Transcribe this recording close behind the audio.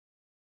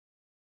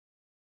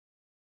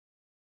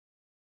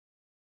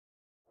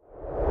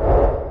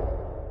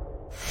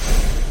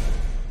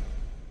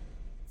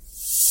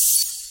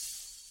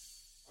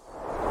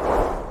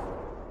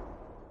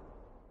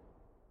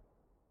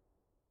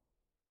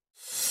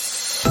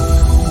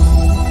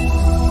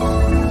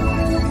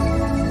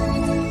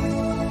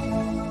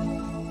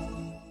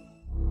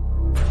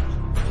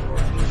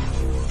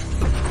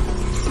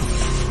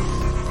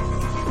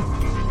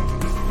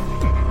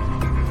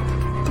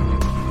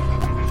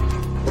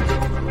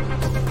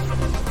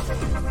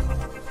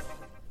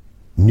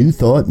New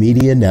Thought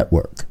Media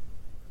Network.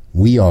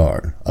 We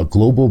are a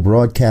global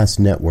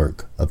broadcast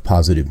network of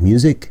positive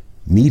music,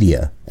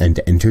 media, and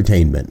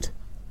entertainment,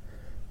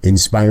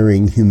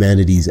 inspiring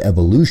humanity's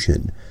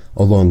evolution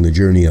along the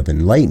journey of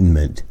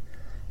enlightenment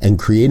and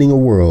creating a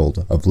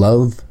world of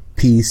love,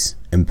 peace,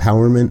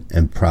 empowerment,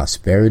 and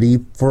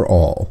prosperity for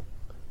all.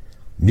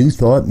 New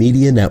Thought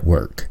Media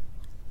Network.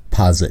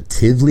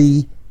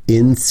 Positively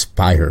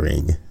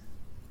inspiring.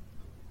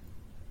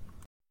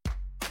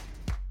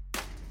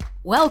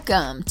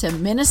 Welcome to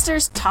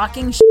Ministers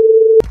Talking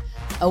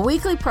a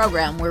weekly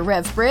program where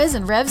Rev Briz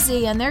and Rev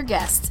Z and their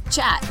guests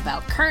chat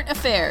about current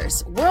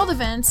affairs, world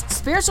events,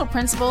 spiritual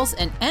principles,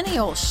 and any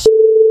old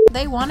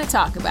they want to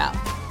talk about.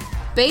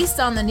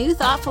 Based on the New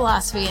Thought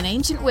philosophy and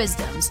ancient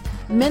wisdoms,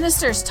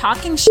 Ministers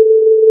Talking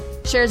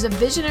shares a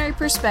visionary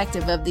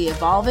perspective of the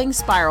evolving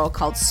spiral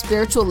called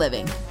spiritual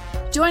living.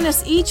 Join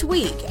us each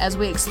week as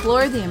we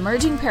explore the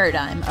emerging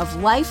paradigm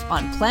of life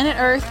on planet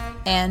Earth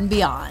and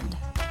beyond.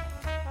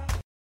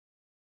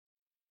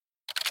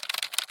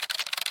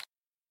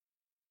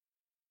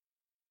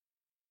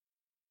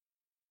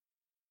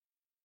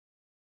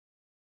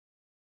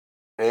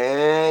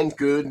 And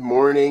good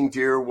morning,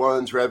 dear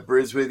ones. Rev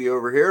Briz with you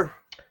over here.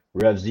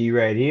 Rev Z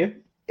right here.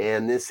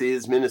 And this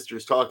is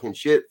Ministers Talking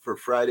Shit for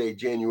Friday,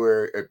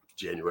 September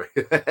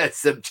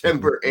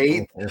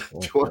 8th,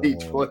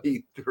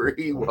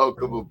 2023.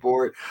 Welcome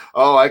aboard.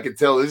 Oh, I can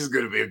tell this is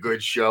going to be a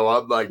good show.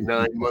 I'm like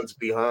 9 months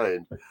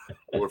behind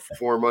or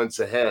 4 months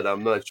ahead.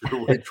 I'm not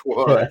sure which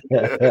one.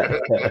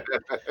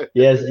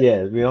 Yes,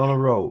 we're on a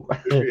roll.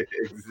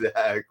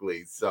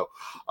 Exactly. So,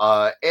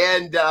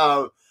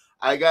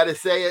 I got to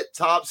say it,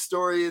 top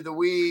story of the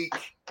week,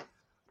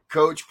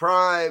 Coach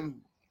Prime,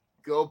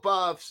 go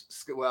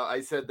Buffs. Well, I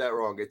said that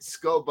wrong. It's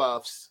Sko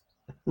Buffs.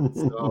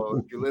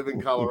 So if you live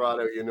in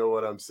Colorado, you know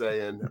what I'm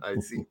saying. I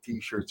see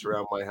T-shirts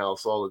around my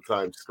house all the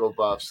time. Sko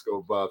Buffs,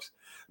 Sko Buffs.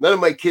 None of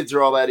my kids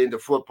are all that into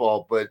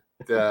football, but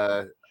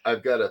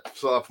I've got a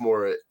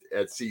sophomore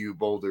at CU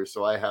Boulder,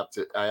 so I have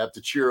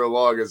to cheer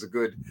along as a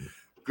good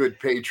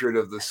patron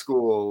of the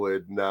school.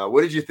 And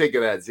what did you think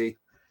of that, Z?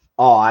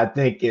 Oh, I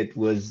think it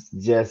was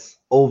just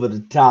over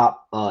the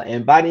top.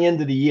 And by the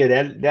end of the year,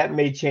 that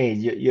may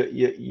change.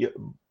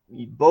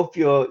 Both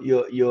your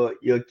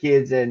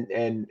kids and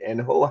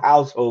the whole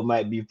household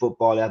might be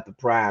football after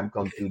Prime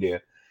come through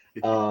there.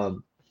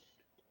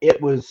 It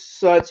was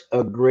such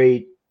a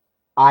great,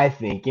 I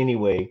think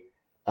anyway,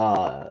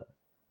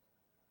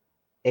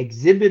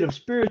 exhibit of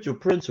spiritual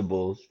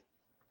principles.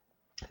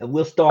 And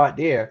we'll start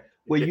there,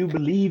 where you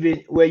believe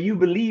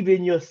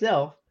in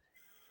yourself.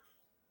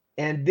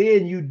 And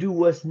then you do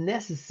what's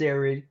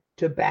necessary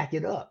to back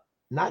it up.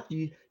 Not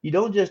you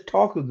don't just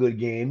talk a good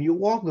game, you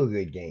walk a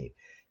good game.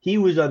 He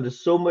was under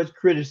so much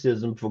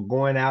criticism for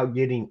going out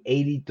getting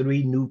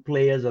 83 new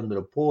players under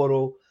the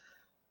portal.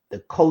 The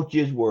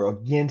coaches were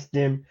against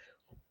him.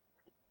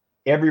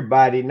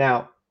 Everybody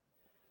now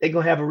they're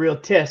gonna have a real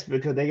test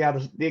because they got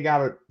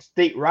a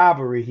state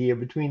rivalry here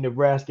between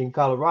Nebraska and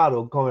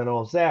Colorado going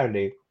on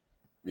Saturday.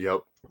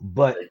 Yep.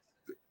 But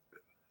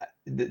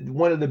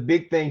one of the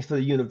big things for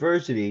the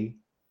university,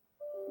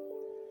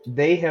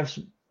 they have,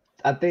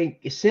 I think,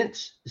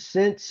 since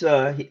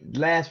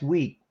last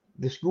week,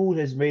 the school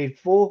has made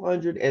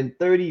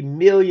 $430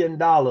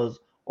 million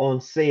on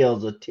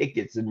sales of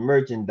tickets and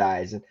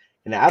merchandise,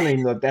 and I don't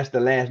even know if that's the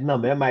last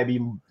number. It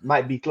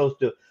might be close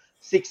to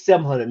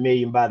 600-700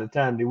 million by the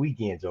time the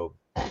weekend's over.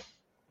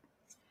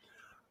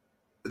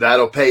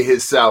 That'll pay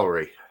his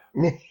salary.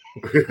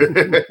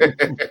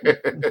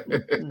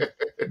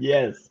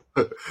 Yes.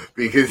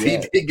 Because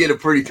he did get a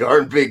pretty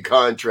darn big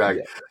contract.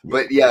 Yeah.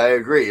 But yeah, I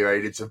agree,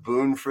 right? It's a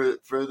boon for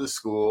the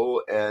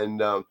school.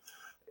 And,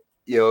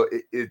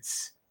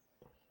 it's,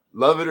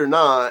 love it or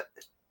not,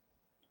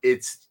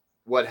 it's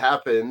what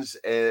happens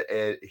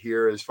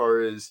here as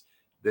far as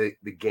the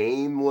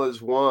game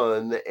was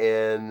won,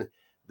 and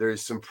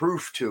there's some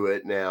proof to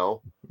it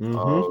now.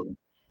 Mm-hmm.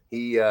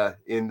 He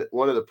in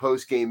one of the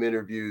post-game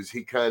interviews,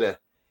 he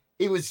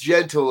was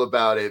gentle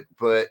about it,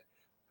 but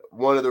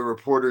one of the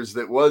reporters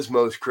that was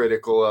most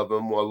critical of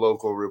him, a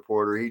local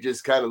reporter, he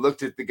just kind of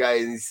looked at the guy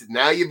and he said,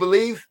 "Now you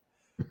believe?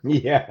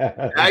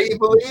 Yeah. Now you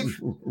believe?"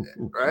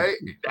 Right?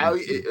 Now,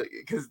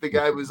 because the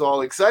guy was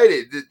all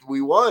excited that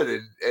we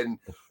won, and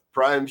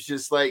Prime's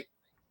just like,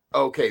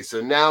 "Okay, so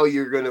now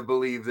you're going to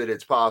believe that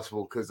it's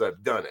possible because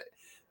I've done it,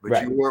 but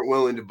Right. you weren't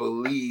willing to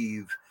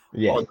believe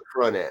on the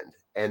front end."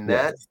 And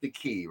that's the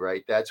key,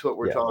 right? That's what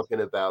we're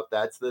talking about.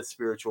 That's the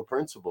spiritual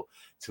principle,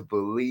 to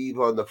believe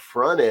on the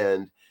front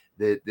end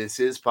that this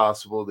is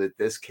possible, that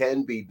this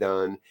can be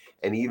done.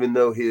 And even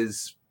though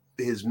his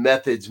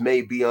methods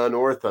may be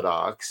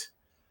unorthodox,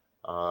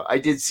 I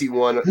did see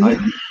one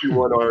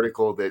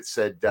article that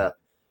said,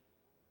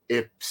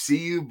 if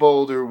CU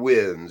Boulder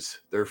wins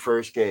their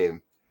first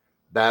game,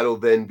 that'll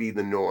then be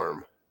the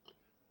norm.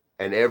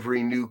 And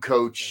every new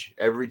coach,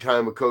 every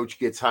time a coach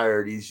gets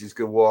hired, he's just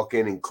going to walk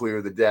in and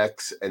clear the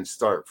decks and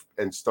start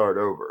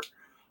over.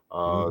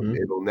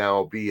 It'll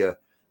now be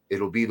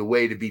it'll be the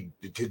way to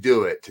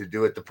do it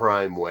the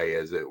Prime way,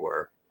 as it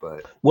were.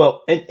 But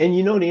well, and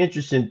you know the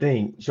interesting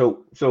thing.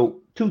 So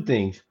two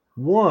things.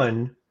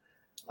 One,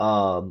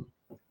 when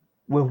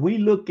we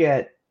look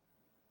at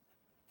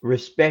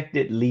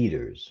respected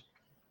leaders,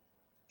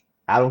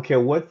 I don't care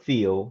what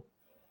field,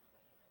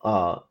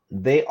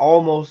 they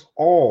almost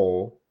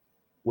all,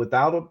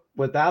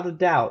 without a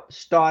doubt,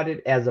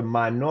 started as a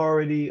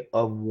minority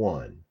of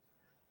one.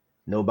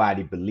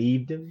 Nobody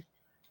believed him.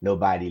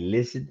 Nobody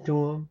listened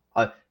to him.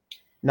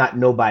 Not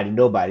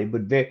nobody,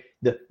 but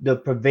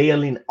the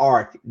prevailing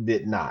art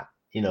did not.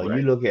 You know, you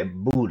right, look at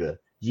Buddha,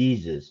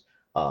 Jesus,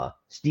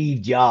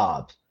 Steve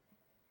Jobs,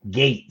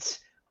 Gates,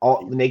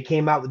 all when they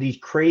came out with these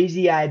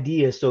crazy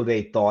ideas, so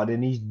they thought,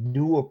 and these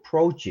new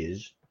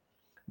approaches,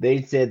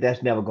 they said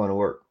that's never going to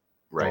work.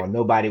 Or right.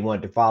 nobody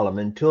wanted to follow them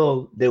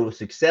until they were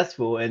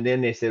successful, and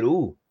then they said,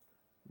 "Ooh,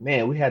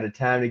 man, we had a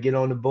time to get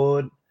on the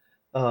board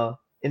uh,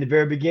 in the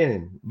very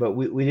beginning, but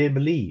we didn't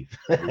believe."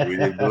 We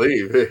didn't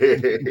believe.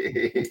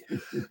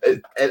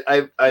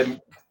 And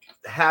I'm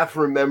half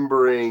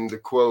remembering the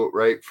quote.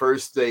 Right,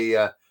 first they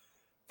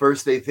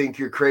think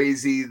you're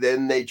crazy,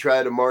 then they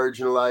try to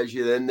marginalize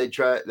you, then they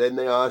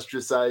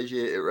ostracize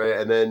you,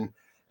 right, and then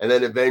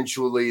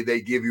eventually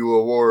they give you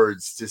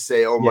awards to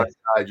say, "Oh my Yes,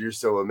 God, you're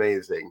so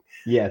amazing."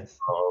 yes,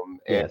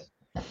 And yes.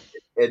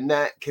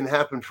 that can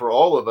happen for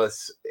all of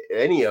us,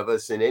 any of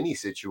us in any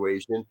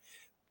situation.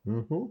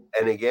 Hmm.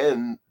 And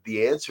again,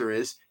 the answer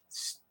is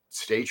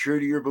stay true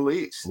to your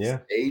beliefs. Yeah,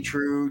 Stay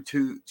true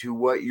to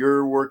what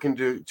you're working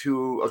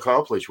to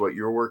accomplish, what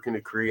you're working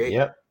to create.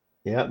 yep,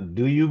 yep.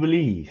 Do you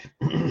believe?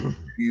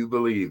 You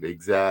believe,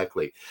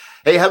 exactly.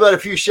 Hey, how about a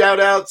few shout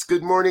outs?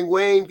 Good morning,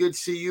 Wayne. Good to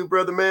see you,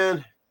 brother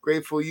man.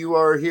 Grateful you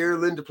are here.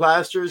 Linda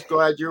Plasters,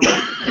 glad you're with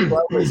us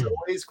as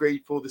always.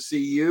 Grateful to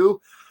see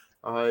you.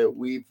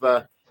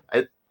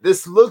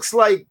 This looks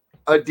like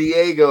a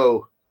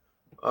Diego.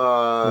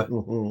 A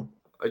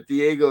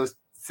Diego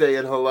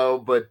saying hello,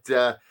 but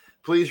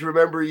please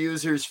remember,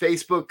 users,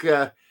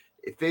 Facebook,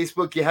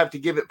 you have to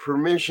give it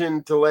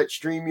permission to let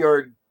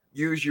StreamYard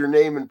use your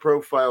name and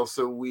profile,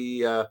 so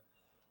we know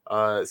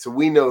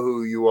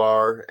who you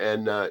are,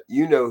 and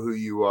you know who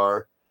you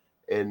are,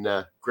 and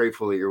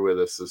grateful that you're with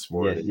us this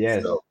morning.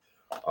 Yes, yes.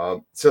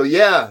 So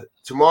yeah,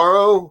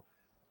 tomorrow,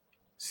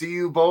 see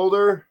you,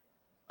 Boulder.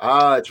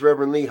 It's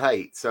Reverend Lee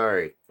Height.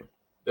 Sorry,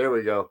 there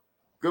we go.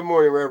 Good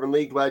morning, Reverend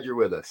Lee. Glad you're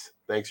with us.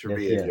 Thanks for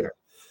being here.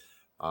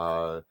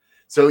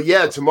 So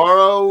yeah,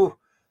 tomorrow,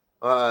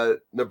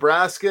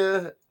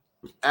 Nebraska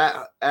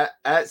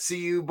at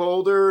CU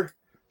Boulder,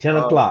 10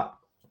 o'clock.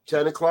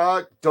 10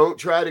 o'clock. Don't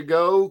try to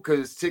go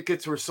because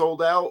tickets were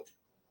sold out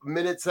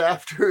minutes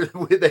after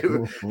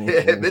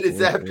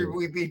minutes after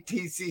we beat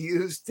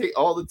TCU's.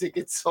 All the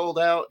tickets sold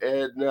out,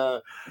 and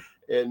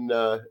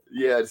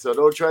yeah, so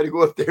don't try to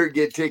go up there and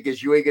get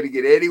tickets. You ain't gonna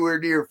get anywhere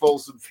near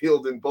Folsom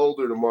Field in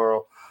Boulder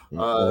tomorrow.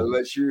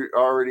 Unless you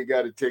already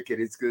got a ticket.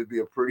 It's going to be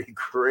a pretty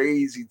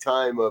crazy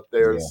time up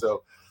there. Yeah.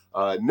 So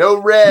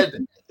no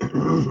red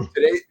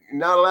today.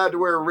 Not allowed to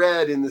wear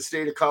red in the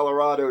state of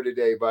Colorado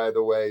today, by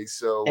the way.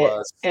 So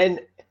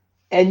and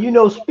you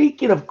know,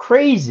 speaking of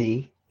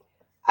crazy,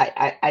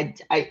 I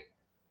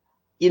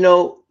you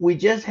know, we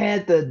just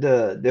had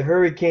the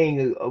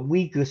hurricane a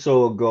week or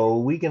so ago, a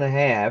week and a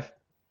half,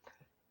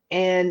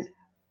 and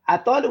I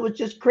thought it was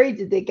just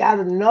crazy they got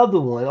another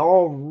one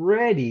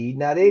already.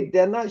 Now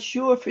they're not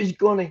sure if it's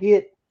going to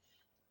hit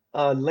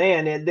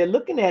land, and they're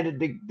looking at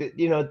it,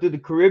 you know, through the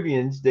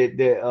Caribbeans.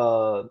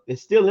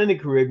 It's still in the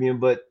Caribbean,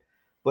 but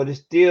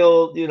it's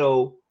still, you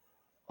know,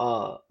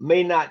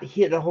 may not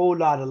hit a whole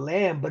lot of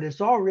land, but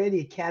it's already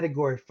a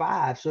Category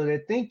 5. So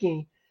they're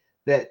thinking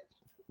that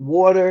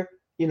water,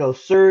 you know,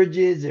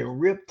 surges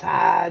and rip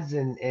tides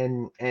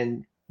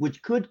and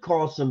which could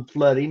cause some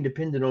flooding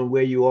depending on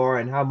where you are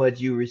and how much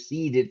you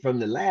receded from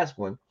the last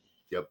one.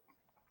 Yep.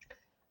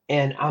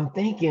 And I'm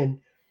thinking,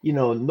 you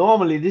know,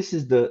 normally this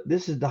is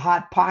the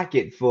hot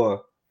pocket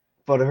for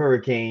the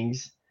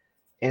hurricanes.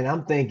 And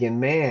I'm thinking,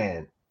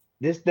 man,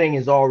 this thing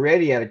is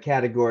already at a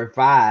Category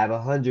 5,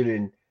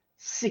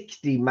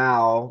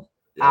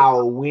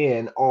 160-mile-hour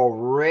wind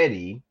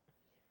already.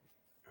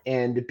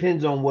 And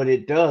depends on what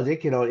it does,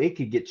 it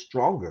could get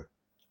stronger.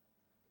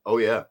 Oh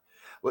yeah.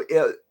 Well,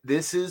 yeah,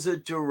 this is a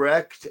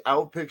direct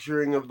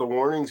outpicturing of the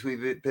warnings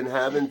we've been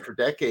having for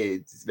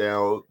decades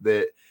now,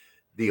 that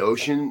the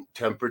ocean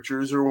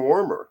temperatures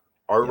are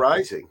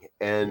rising,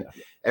 and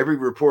every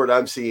report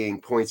I'm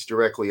seeing points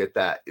directly at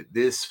that.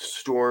 This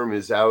storm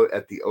is out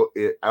in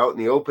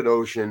the open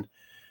ocean.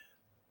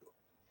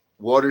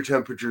 Water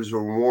temperatures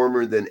are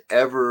warmer than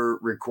ever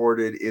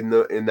recorded in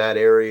that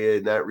area,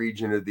 in that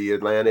region of the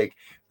Atlantic.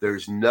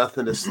 There's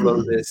nothing to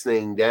slow this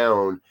thing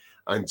down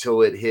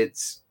until it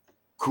hits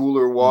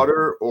cooler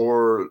water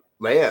or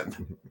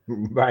land.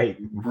 Right.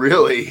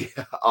 Really.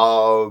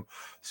 So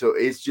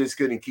it's just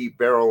going to keep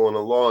barreling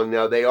along.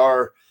 Now they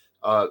are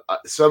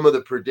some of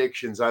the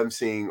predictions I'm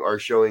seeing are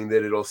showing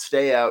that it'll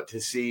stay out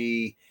to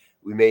sea.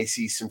 We may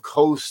see some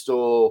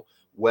coastal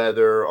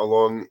weather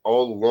all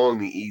along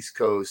the East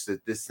Coast,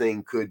 that this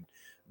thing could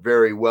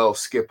very well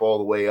skip all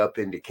the way up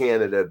into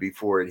Canada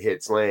before it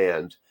hits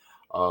land.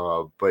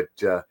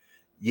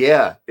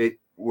 Yeah,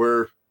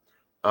 we're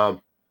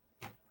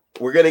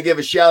going to give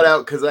a shout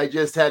out because I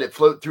just had it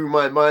float through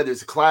my mind.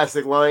 There's a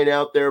classic line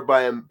out there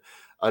by an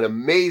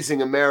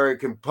amazing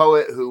American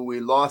poet who we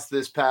lost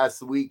this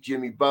past week,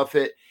 Jimmy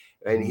Buffett.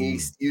 And he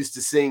used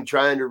to sing,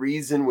 trying to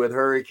reason with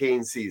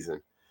hurricane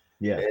season.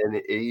 Yeah.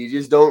 And you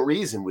just don't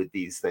reason with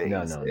these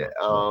things.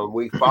 No.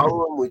 We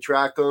follow them, we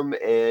track them,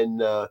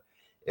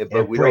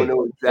 but we pray. don't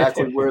know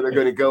exactly where they're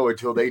going to go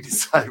until they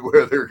decide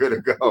where they're going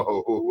to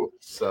go.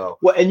 So,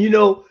 well, and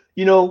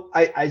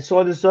I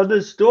saw this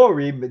other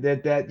story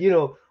that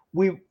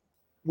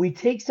we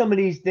take some of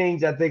these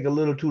things, I think, a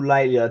little too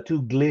lightly or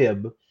too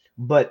glib,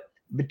 but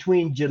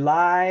between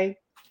July,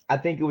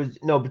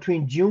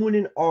 between June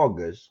and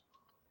August,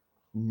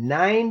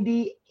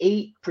 98%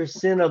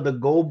 of the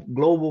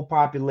global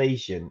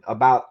population,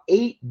 about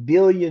 8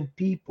 billion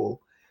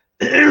people,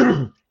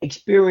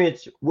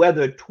 experience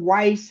weather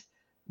twice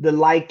the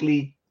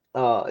likely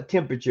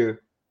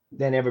temperature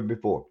than ever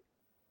before.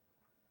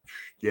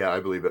 Yeah, I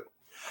believe it.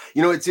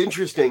 It's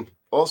interesting.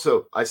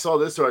 Also, I saw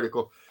this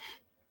article.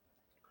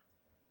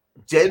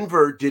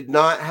 Denver did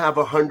not have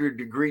a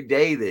 100-degree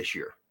day this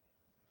year.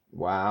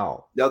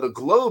 Wow. Now the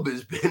globe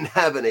has been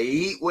having a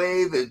heat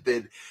wave.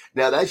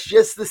 Now that's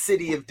just the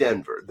city of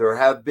Denver. There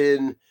have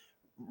been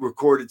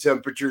recorded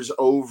temperatures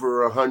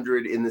over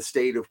 100 in the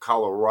state of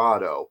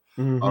Colorado.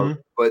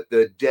 But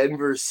the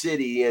Denver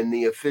city and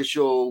the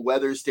official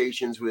weather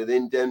stations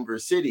within Denver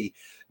city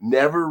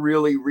never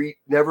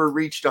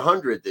reached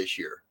 100 this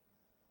year.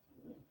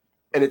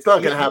 And it's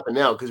not going to happen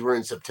now because we're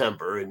in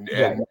September. And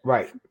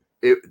right.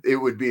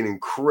 It would be an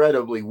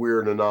incredibly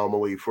weird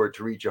anomaly for it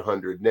to reach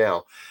 100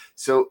 now.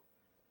 So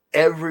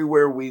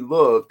everywhere we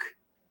look,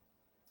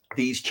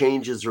 these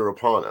changes are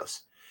upon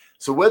us.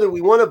 So whether we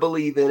want to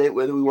believe in it,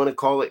 whether we want to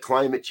call it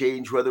climate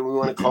change, whether we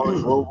want to call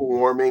it global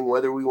warming,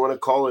 whether we want to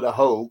call it a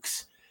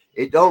hoax,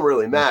 it don't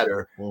really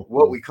matter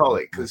what we call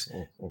it, because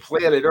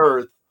planet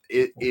Earth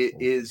it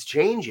is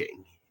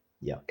changing.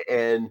 Yeah.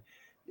 And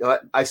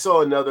I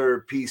saw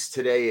another piece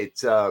today.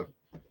 It's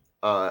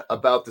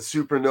about the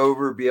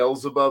supernova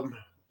Beelzebub.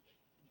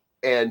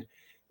 And,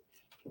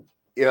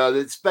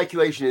 the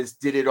speculation is,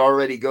 did it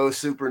already go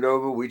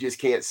supernova? We just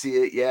can't see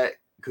it yet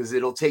because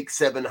it'll take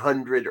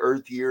 700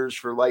 Earth years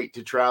for light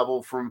to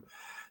travel from.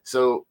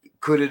 So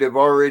could it have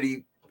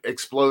already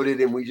exploded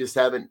and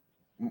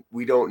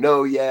we don't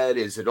know yet?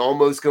 Is it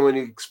almost going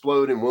to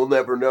explode and we'll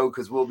never know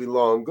because we'll be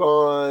long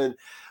gone?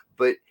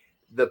 But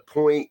the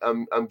point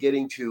I'm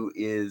getting to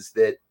is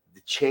that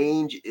the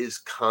change is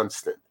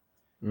constant.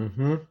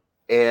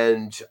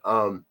 And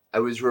I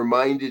was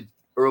reminded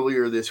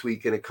earlier this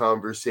week in a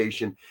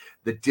conversation,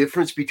 the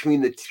difference between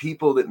the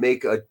people that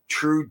make a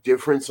true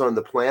difference on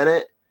the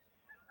planet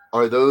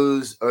are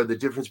the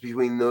difference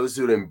between those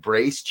that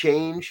embrace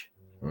change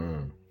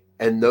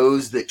and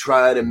those that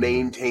try to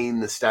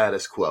maintain the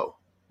status quo,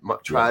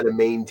 try to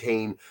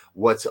maintain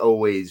what's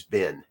always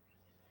been.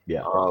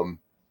 Yeah.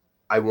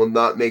 I will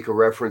not make a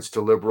reference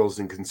to liberals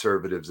and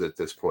conservatives at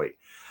this point.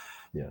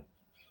 Yeah.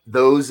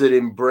 Those that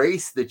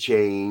embrace the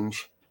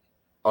change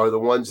are the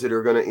ones that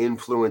are going to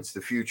influence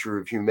the future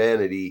of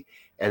humanity.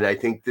 And I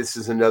think this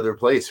is another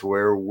place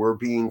where we're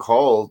being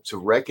called to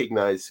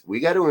recognize we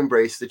got to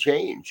embrace the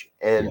change.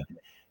 And,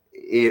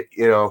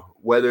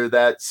 whether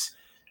that's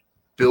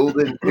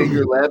building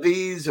bigger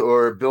levees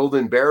or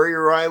building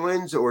barrier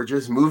islands or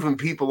just moving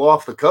people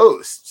off the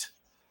coast.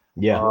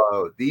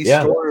 These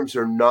storms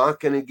are not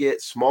going to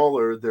get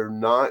smaller. They're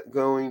not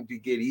going to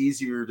get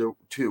easier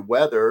to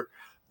weather.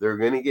 They're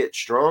going to get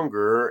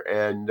stronger.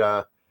 And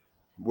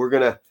we're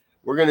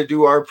going to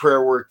do our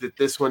prayer work that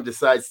this one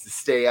decides to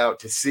stay out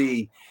to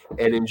sea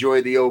and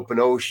enjoy the open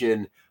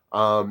ocean,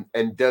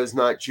 and does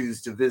not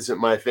choose to visit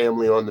my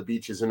family on the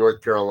beaches of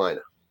North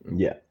Carolina.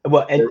 Yeah.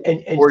 Well,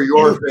 or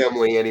your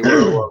family anywhere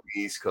along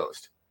the East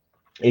Coast.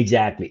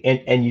 Exactly.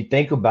 And you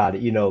think about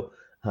it,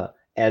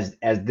 as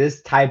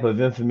this type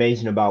of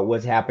information about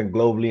what's happened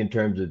globally in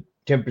terms of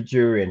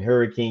temperature and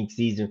hurricane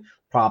season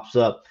props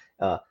up.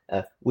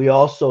 We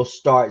also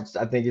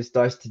I think it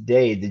starts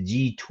today, the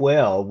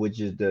G12, which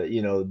is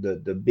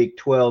the big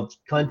 12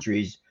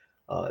 countries,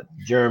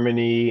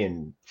 Germany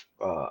and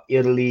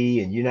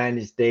Italy and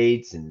United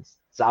States and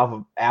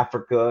South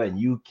Africa and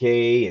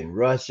UK and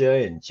Russia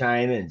and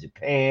China and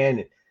Japan.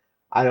 And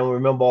I don't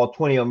remember all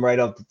 20 of them right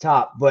off the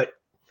top, but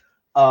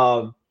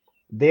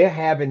they're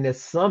having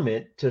this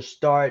summit to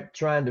start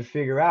trying to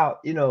figure out,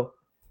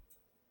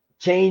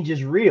 change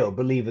is real,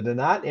 believe it or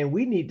not, and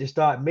we need to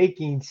start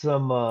making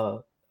some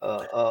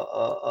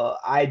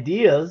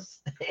ideas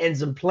and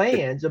some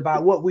plans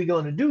about what we're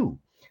going to do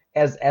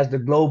as the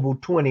global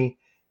 20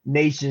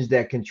 nations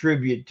that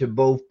contribute to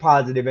both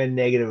positive and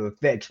negative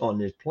effects on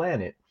this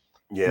planet.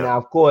 Yeah. Now,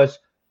 of course,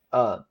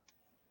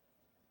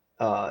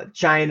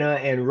 China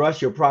and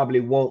Russia probably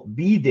won't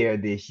be there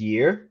this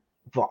year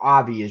for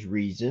obvious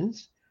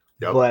reasons,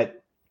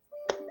 but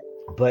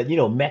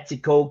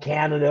Mexico,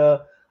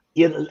 Canada,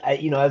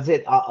 I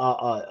said,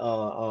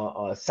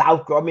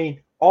 South. I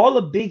mean, all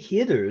the big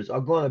hitters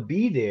are going to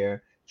be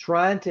there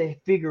trying to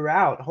figure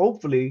out,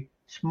 hopefully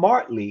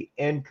smartly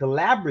and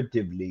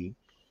collaboratively,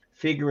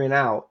 figuring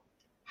out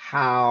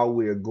how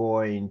we're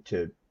going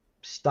to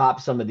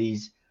stop some of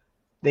these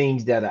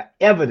things that are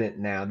evident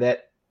now.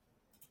 That,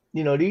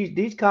 you know,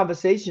 these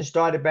conversations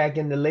started back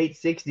in the late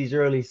 60s,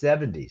 early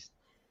 70s.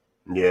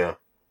 Yeah.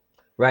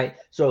 Right.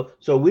 So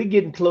we're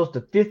getting close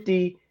to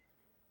 50,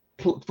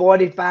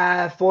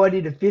 45,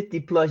 40 to 50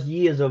 plus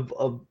years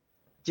of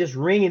just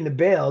ringing the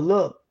bell.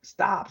 Look,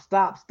 stop,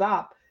 stop,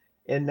 stop.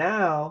 And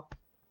now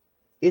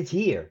it's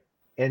here.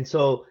 And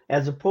so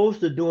as opposed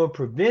to doing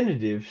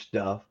preventative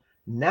stuff,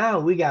 now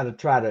we got to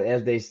try to,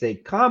 as they say,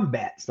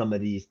 combat some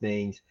of these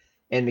things.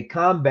 And the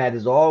combat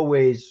is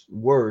always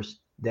worse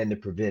than the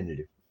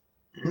preventative.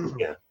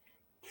 Yeah.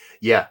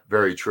 Yeah,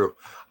 very true.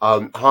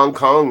 Hong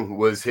Kong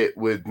was hit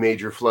with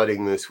major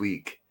flooding this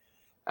week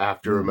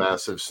after a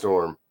massive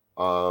storm.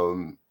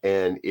 And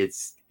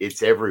it's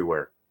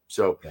everywhere.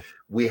 So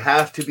we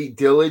have to be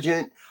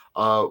diligent.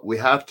 We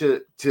have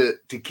to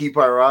keep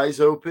our eyes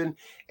open.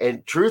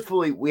 And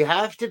truthfully, we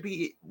have to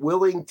be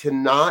willing to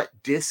not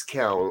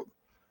discount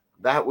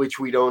that which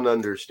we don't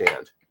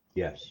understand.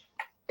 Yes.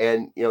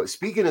 And, you know,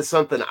 speaking of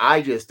something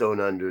I just don't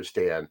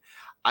understand,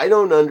 I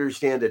don't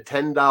understand a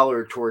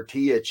 $10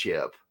 tortilla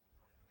chip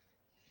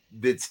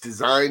that's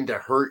designed to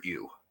hurt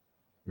you.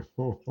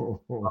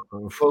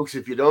 Folks,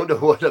 if you don't know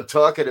what I'm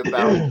talking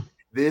about,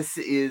 this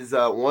is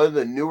one of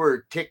the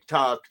newer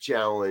TikTok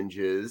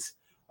challenges.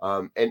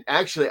 And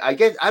actually, I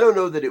don't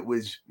know that it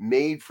was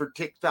made for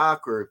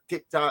TikTok, or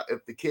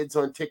if the kids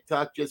on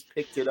TikTok just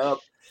picked it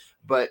up,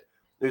 but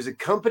there's a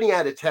company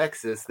out of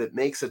Texas that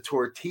makes a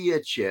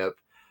tortilla chip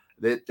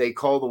that they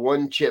call the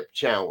One Chip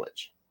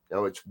Challenge.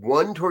 Now, it's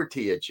one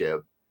tortilla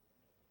chip.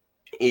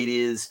 It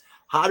is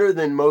hotter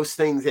than most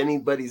things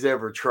anybody's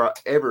ever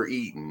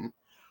eaten.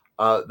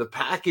 The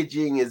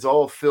packaging is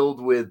all filled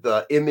with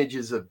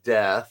images of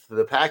death.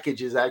 The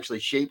package is actually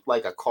shaped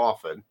like a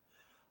coffin.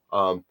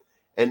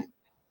 And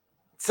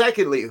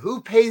secondly,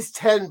 who pays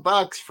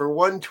 $10 for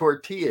one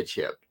tortilla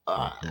chip?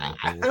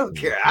 I don't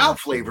care how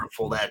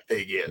flavorful that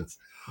thing is.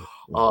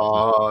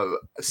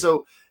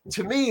 So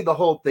to me, the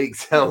whole thing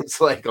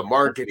sounds like a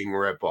marketing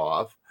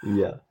ripoff.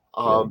 Yeah.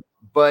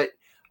 But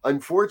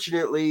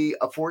unfortunately,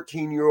 a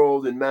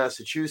 14-year-old in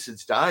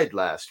Massachusetts died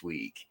last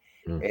week.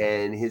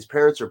 And his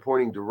parents are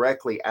pointing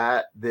directly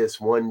at this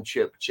One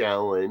Chip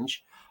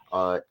Challenge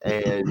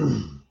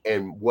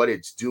and what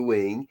it's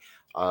doing.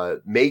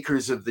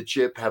 Makers of the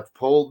chip have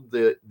pulled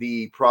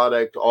the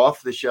product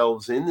off the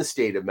shelves in the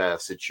state of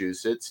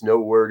Massachusetts. No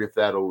word if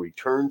that'll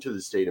return to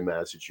the state of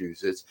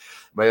Massachusetts.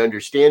 My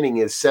understanding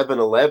is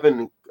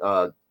 7-Eleven,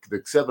 the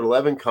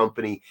 7-Eleven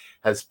company,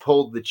 has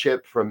pulled the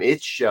chip from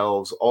its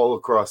shelves all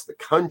across the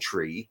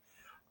country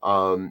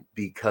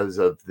because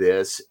of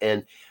this.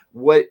 And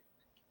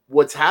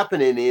what's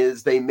happening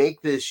is they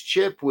make this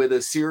chip with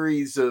a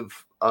series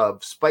of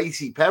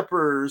spicy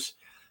peppers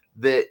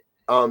that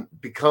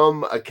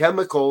become a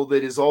chemical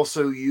that is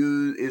also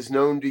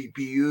known to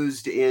be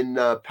used in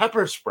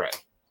pepper spray.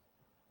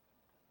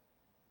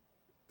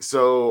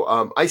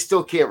 So I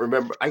still can't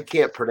remember. I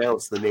can't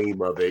pronounce the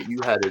name of it. You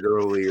had it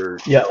earlier.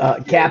 Yeah,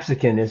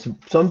 capsicum is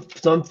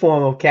some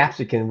form of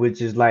capsicum,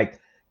 which is like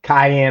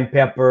cayenne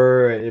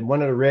pepper,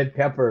 one of the red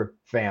pepper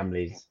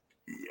families.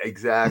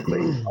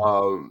 Exactly.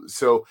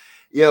 So,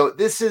 you know,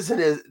 this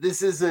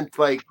isn't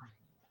like,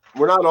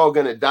 we're not all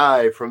going to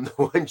die from the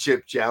One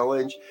Chip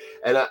Challenge,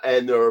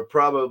 and there are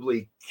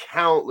probably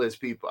countless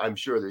people. I'm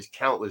sure there's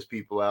countless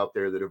people out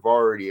there that have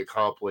already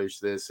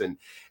accomplished this and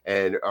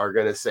are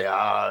going to say,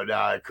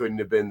 no, it couldn't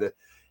have been the.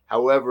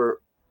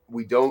 However,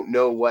 we don't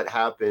know what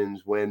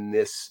happens when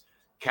this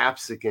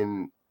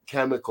capsicum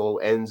chemical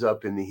ends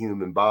up in the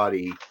human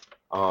body.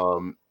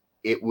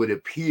 It would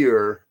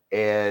appear,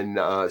 and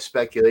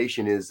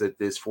speculation is that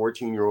this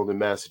 14-year-old in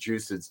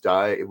Massachusetts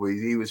died.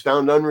 He was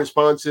found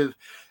unresponsive,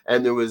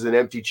 and there was an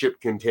empty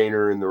chip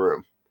container in the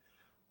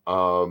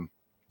room.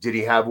 Did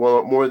he have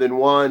more than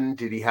one?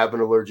 Did he have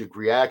an allergic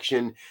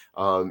reaction?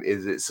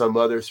 Is it some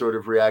other sort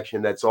of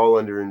reaction? That's all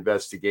under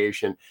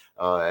investigation.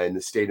 And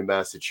the state of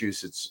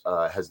Massachusetts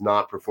has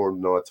not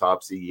performed an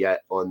autopsy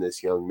yet on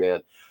this young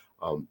man.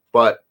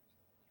 But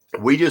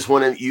we just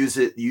want to use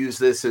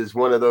this as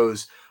one of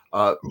those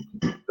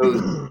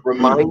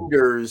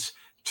reminders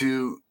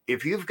to,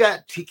 if you've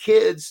got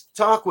kids,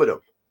 talk with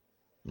them.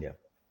 Yeah.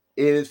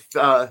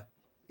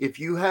 If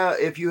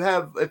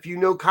you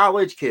know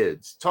college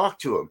kids, talk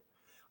to them.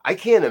 I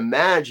can't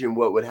imagine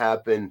what would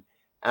happen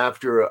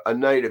after a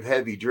night of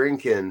heavy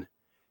drinking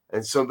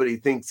and somebody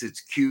thinks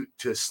it's cute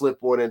to slip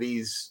one of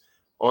these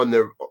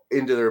into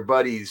their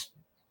buddy's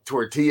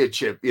tortilla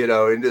chip,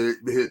 into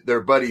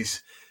their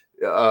buddy's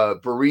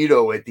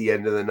burrito at the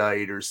end of the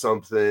night or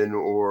something,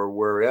 or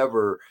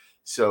wherever.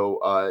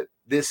 So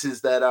this is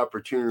that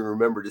opportunity.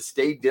 Remember to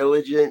stay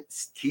diligent,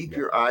 keep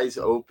your eyes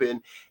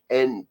open,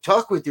 and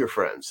talk with your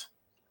friends.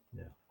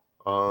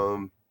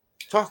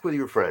 Talk with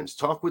your friends,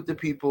 talk with the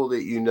people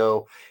that you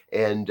know,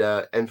 and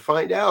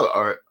find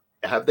out,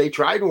 have they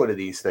tried one of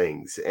these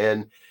things,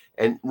 and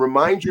and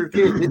remind your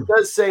kids. It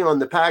does say on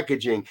the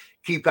packaging,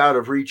 keep out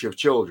of reach of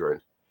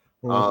children.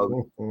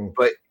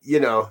 But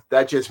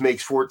that just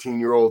makes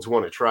 14-year-olds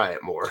want to try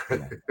it more.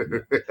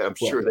 I'm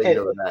sure they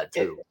know that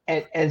too.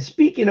 And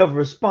speaking of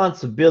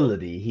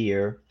responsibility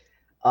here,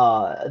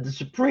 the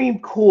Supreme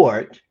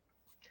Court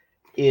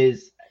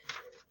is,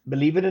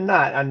 believe it or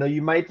not, I know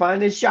you might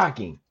find this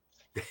shocking,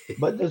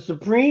 but the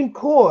Supreme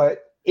Court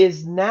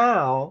is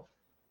now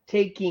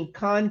taking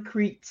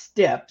concrete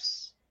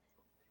steps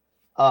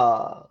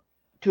to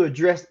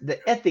address the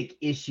ethic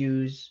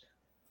issues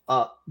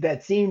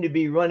that seem to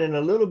be running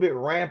a little bit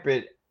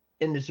rampant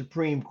in the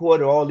Supreme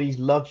Court, all these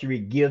luxury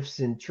gifts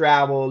and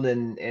travel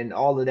and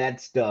all of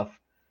that stuff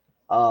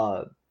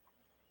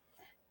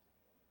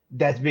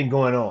that's been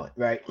going on,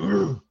 right?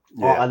 Or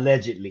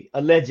allegedly,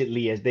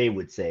 as they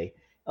would say.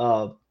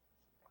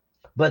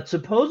 But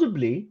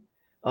supposedly,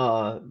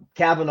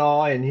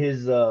 Kavanaugh and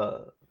his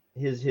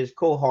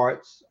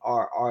cohorts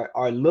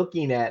are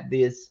looking at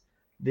this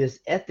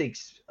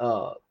ethics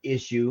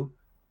issue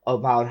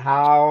about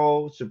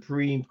how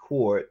Supreme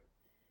Court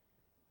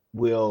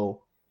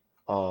will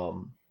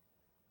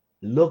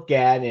look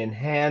at and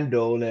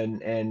handle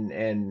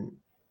and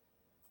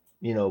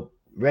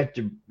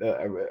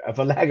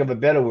for lack of a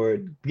better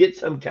word, get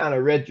some kind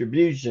of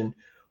retribution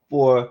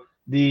for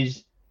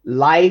these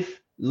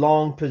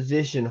lifelong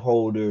position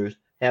holders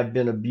have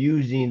been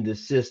abusing the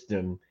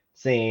system,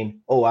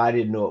 saying, "Oh, I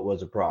didn't know it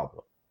was a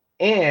problem."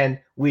 And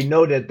we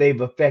know that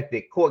they've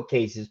affected court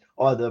cases,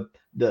 or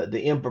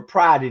the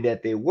impropriety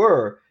that they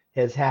were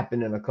has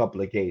happened in a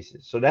couple of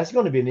cases. So that's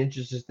going to be an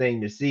interesting thing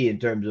to see in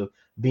terms of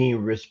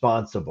being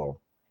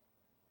responsible.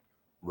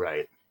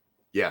 Right.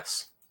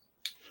 Yes.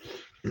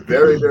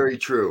 Very, very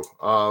true.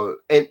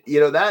 And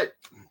that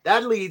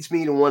leads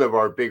me to one of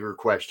our bigger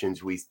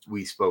questions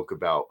we spoke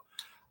about.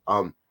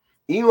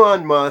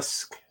 Elon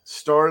Musk,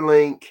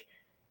 Starlink,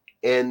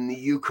 and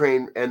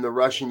the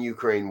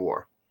Russian-Ukraine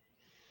war.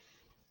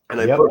 And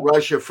I put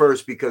Russia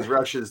first because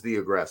Russia's the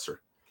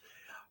aggressor.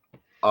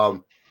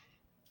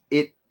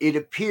 It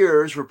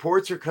appears,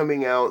 reports are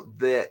coming out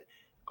that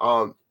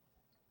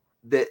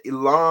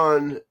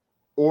Elon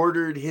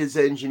ordered his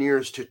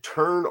engineers to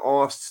turn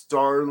off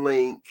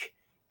Starlink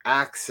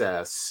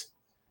access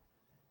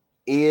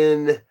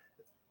in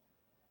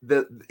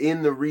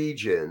the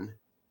region.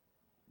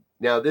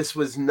 Now, this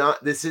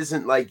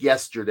isn't like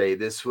yesterday.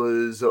 This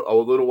was a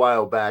little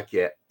while back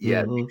yet,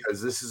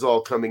 because this is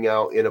all coming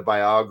out in a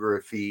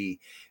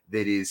biography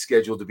that is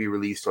scheduled to be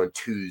released on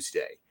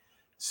Tuesday.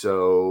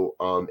 So,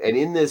 and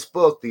in this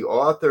book, the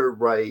author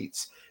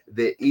writes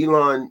that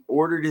Elon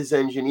ordered his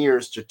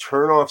engineers to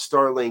turn off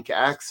Starlink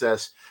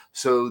access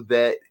so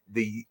that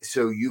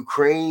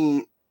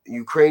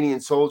Ukrainian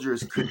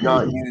soldiers could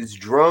not use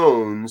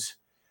drones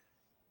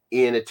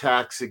in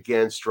attacks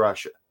against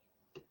Russia.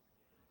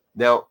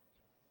 Now,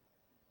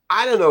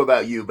 I don't know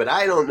about you, but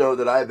I don't know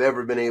that I've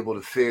ever been able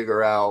to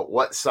figure out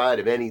what side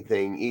of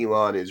anything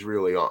Elon is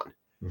really on.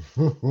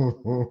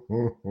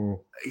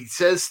 He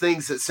says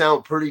things that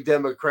sound pretty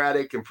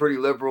democratic and pretty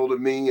liberal to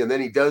me, and then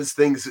he does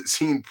things that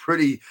seem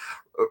pretty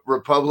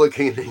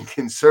Republican and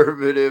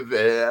conservative,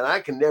 and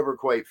I can never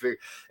quite figure.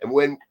 And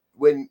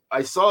when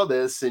I saw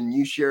this and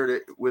you shared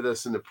it with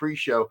us in the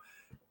pre-show,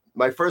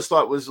 my first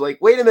thought was like,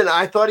 wait a minute,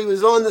 I thought he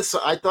was on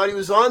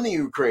the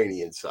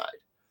Ukrainian side.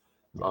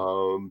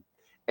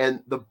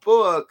 And the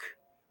book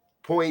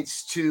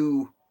points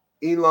to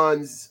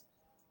Elon's,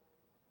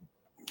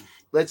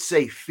 let's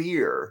say,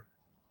 fear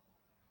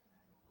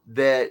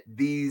that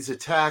these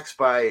attacks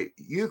by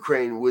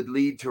Ukraine would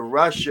lead to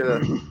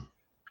Russia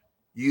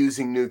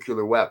using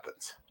nuclear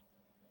weapons.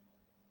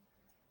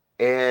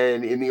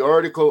 And in an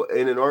article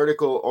in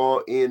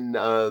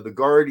the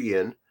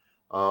Guardian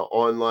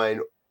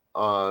online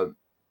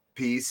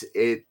piece,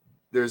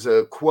 there's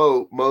a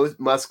quote.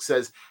 Musk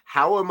says,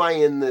 "How am I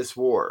in this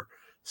war?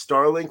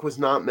 Starlink was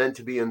not meant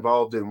to be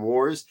involved in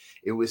wars.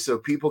 It was so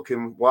people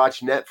can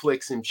watch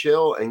Netflix and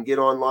chill and get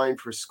online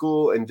for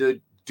school and do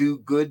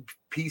good,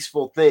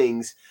 peaceful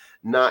things,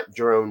 not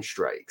drone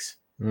strikes."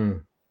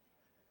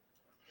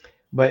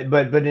 But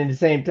in the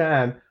same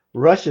time,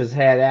 Russia's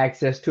had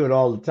access to it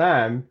all the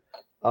time.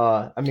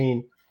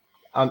 Grabbing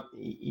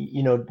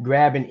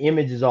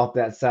images off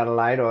that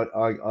satellite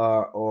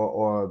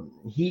or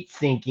heat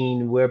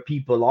sinking where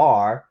people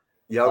are.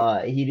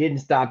 He didn't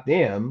stop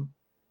them.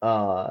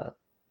 And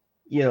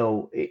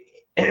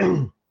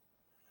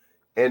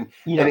a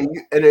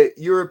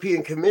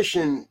European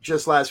Commission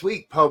just last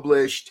week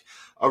published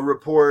a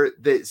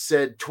report that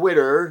said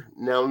Twitter,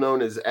 now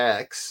known as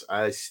X,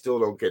 I still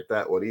don't get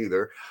that one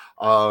either.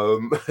 Now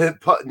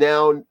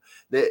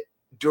that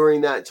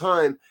during that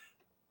time,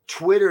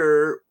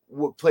 Twitter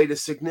played a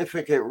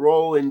significant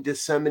role in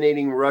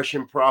disseminating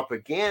Russian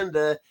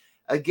propaganda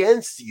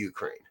against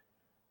Ukraine.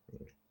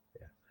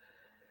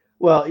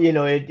 Well,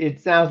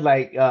 it sounds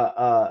like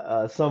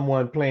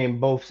someone playing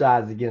both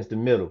sides against the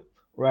middle,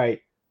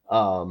 right?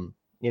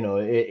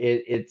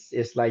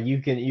 It's like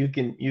you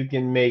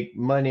can make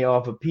money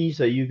off of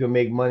peace, or you can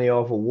make money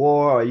off of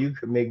war, or you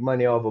can make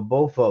money off of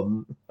both of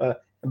them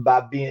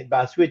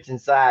by switching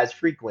sides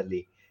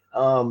frequently.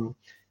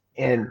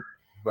 And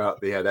well,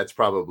 yeah, that's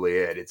probably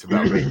it. It's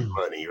about making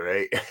money,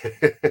 right?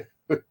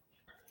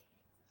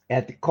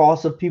 at the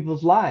cost of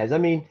people's lives. I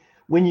mean,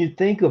 when you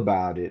think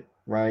about it,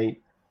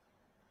 right?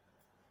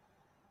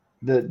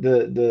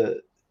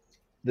 The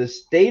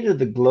state of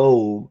the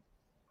globe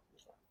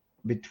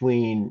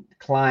between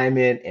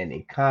climate and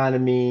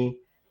economy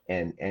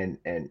and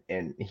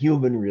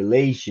human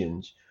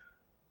relations,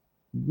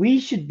 we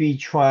should be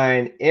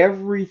trying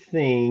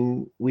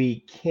everything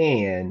we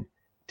can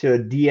to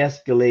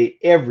de-escalate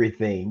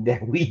everything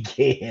that we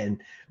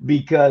can,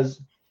 because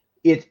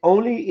it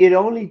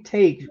only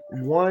takes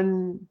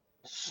one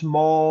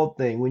small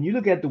thing. When you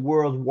look at the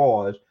world's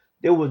wars,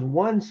 there was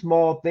one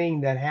small thing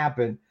that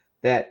happened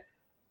that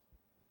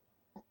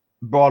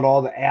brought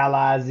all the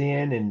allies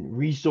in and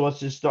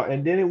resources start,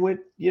 and then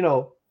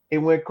it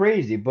went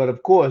crazy. But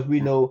of course we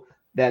know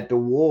that the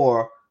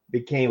war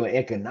became an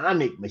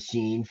economic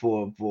machine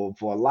for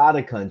a lot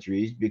of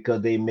countries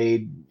because they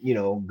made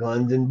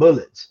guns and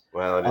bullets.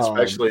 Well, and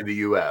especially the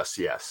U.S.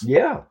 Yes.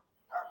 Yeah.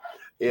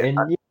 Yeah,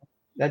 And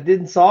that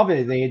didn't solve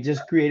anything. It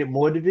just created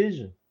more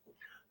division.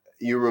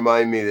 you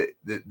remind me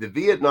that the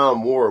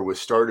Vietnam War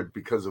was started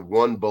because of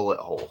one bullet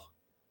hole.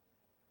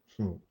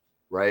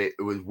 Right?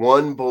 It was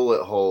one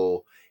bullet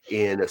hole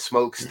in a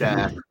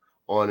smokestack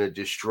on a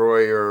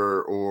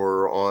destroyer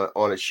or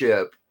on a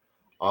ship.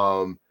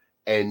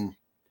 And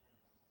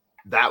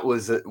that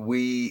was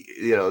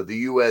the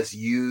U.S.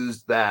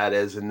 used that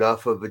as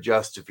enough of a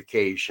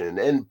justification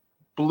and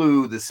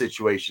blew the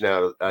situation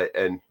out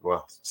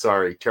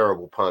of,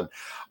 terrible pun,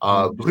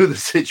 blew the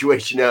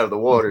situation out of the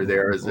water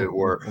there, as it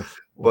were.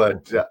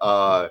 But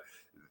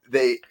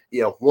they,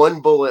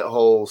 one bullet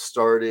hole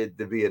started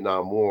the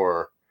Vietnam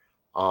War.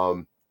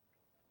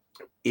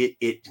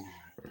 It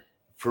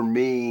for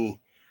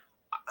me,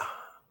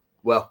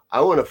 well,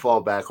 I want to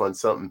fall back on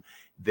something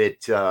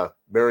that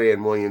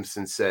Marianne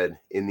Williamson said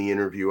in the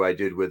interview I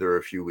did with her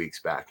a few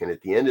weeks back. And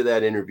at the end of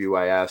that interview,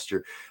 I asked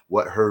her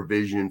what her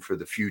vision for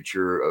the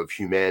future of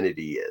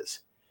humanity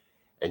is.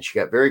 And she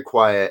got very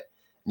quiet.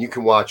 You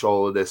can watch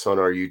all of this on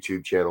our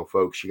YouTube channel,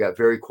 folks. She got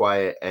very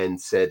quiet and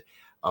said,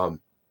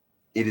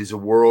 it is a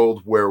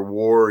world where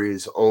war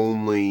is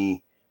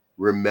only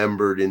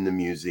remembered in the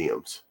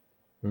museums.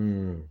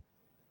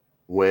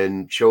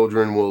 When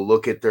children will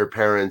look at their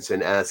parents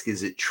and ask,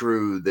 is it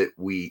true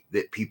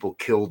that people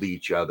killed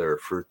each other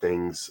for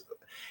things?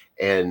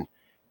 And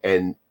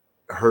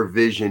her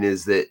vision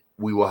is that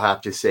we will have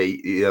to say,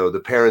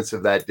 the parents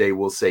of that day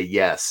will say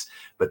yes,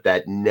 but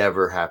that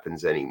never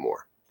happens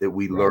anymore, that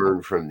we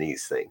learn from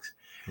these things.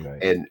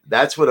 Right. And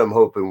that's what I'm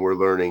hoping we're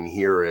learning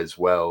here as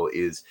well,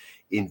 is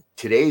in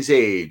today's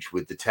age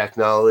with the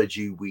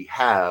technology we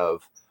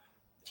have,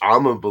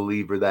 I'm a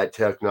believer that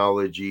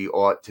technology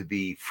ought to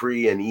be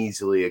free and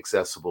easily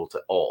accessible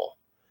to all.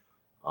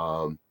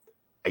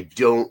 I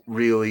don't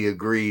really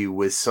agree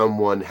with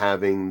someone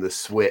having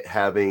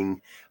the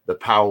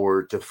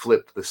power to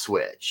flip the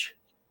switch.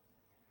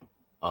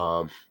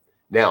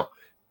 Now,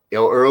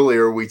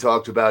 earlier we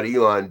talked about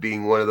Elon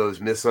being one of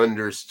those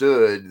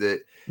misunderstood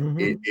that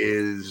it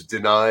is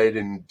denied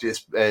and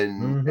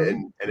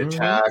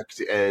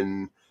attacked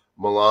and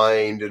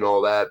maligned and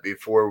all that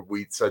before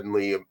we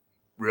suddenly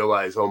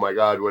realize, oh my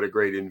God, what a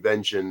great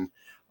invention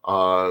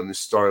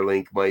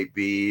Starlink might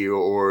be,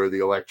 or the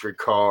electric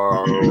car,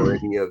 or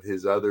any of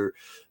his other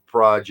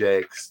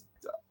projects.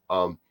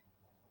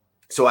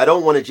 So I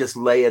don't want to just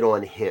lay it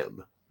on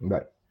him.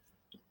 Right.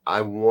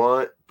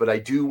 But I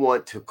do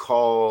want to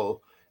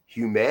call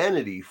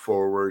humanity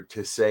forward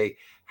to say,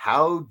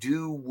 how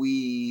do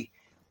we,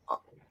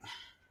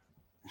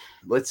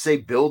 let's say,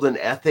 build an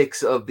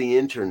ethics of the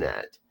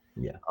internet?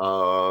 Yeah.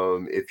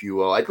 If you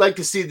will. I'd like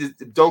to see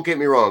don't get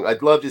me wrong,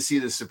 I'd love to see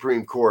the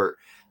Supreme Court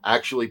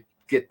actually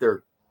get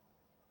their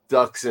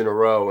ducks in a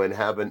row and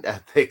have an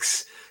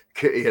ethics,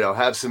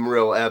 have some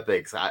real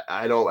ethics.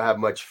 I don't have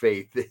much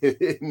faith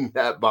in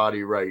that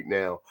body right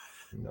now.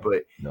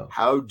 But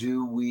how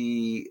do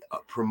we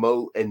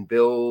promote and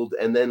build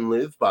and then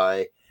live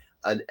by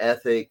an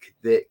ethic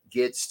that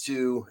gets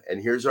to,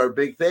 and here's our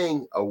big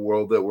thing, a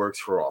world that works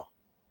for all?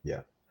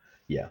 Yeah.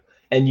 Yeah.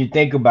 And you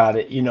think about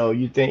it,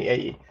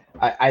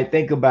 I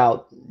think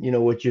about,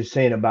 what you're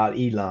saying about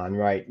Elon,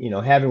 right?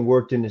 Having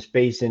worked in the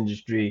space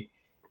industry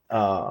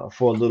for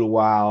a little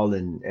while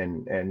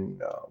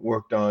and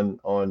worked on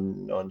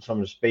some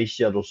of the space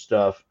shuttle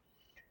stuff,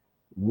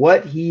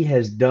 what he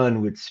has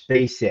done with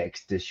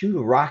SpaceX to shoot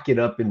a rocket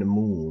up in the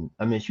moon,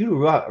 shoot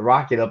a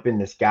rocket up in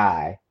the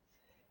sky,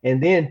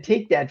 and then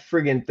take that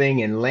friggin'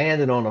 thing and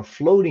land it on a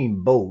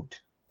floating boat,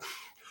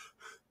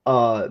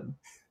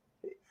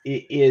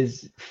 it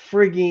is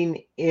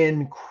frigging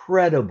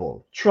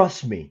incredible.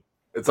 Trust me.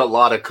 It's a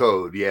lot of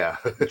code, yeah.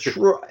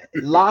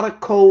 A lot of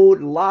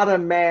code, a lot of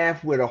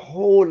math with a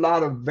whole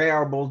lot of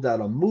variables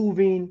that are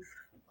moving.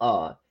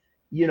 So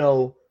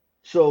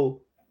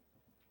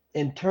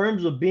in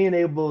terms of being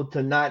able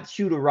to not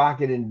shoot a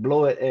rocket and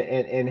blow it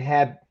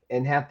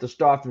and have to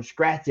start from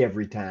scratch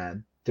every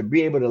time, to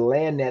be able to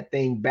land that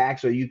thing back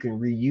so you can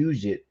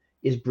reuse it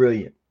is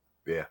brilliant.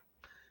 Yeah.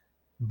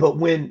 But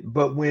when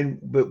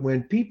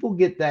people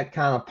get that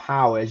kind of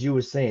power, as you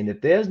were saying,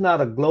 if there's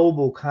not a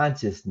global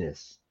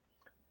consciousness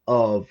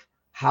of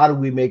how do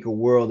we make a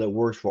world that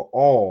works for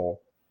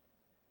all,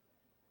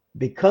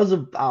 because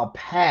of our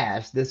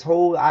past, this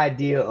whole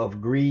idea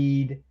of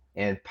greed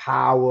and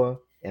power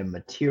and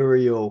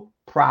material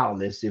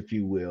prowess, if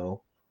you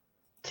will,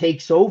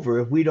 takes over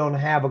if we don't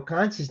have a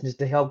consciousness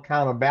to help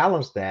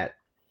counterbalance that.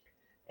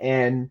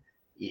 And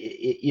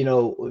you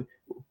know,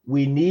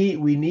 we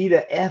need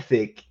an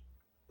ethic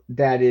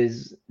that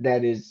is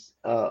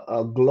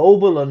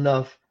global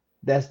enough.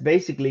 That's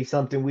basically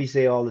something we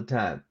say all the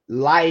time.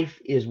 Life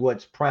is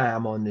what's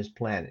prime on this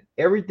planet.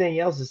 Everything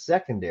else is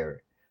secondary,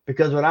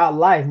 because without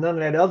life, none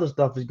of that other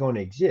stuff is going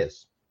to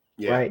exist.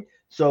 Yeah. Right.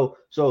 So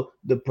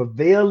the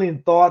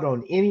prevailing thought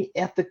on any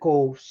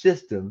ethical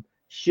system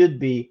should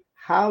be,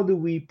 how do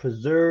we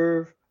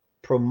preserve,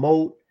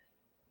 promote,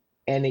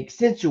 and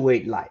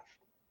accentuate life?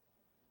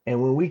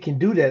 And when we can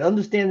do that,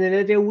 understanding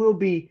that there will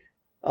be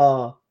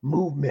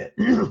movement,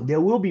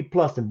 there will be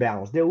plus and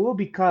balance, there will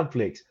be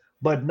conflicts,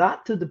 but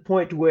not to the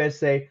point to where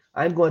say,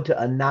 I'm going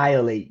to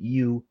annihilate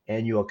you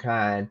and your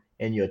kind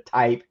and your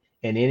type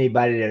and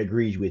anybody that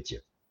agrees with you.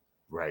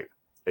 Right.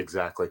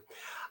 Exactly.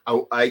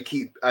 I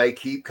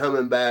keep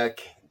coming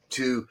back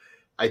to,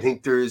 I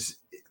think there's,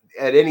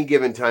 at any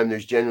given time,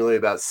 there's generally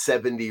about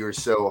 70 or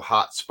so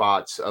hot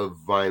spots of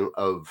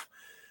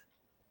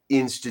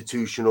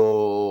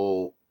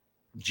institutional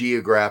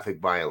geographic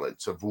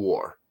violence, of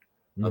war,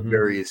 of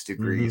various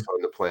degrees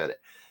on the planet.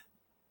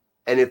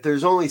 And if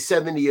there's only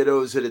 70 of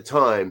those at a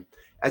time,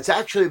 that's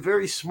actually a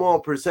very small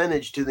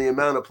percentage to the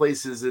amount of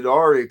places that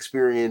are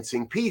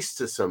experiencing peace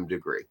to some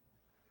degree.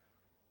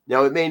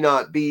 Now, it may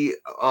not be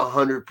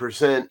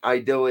 100%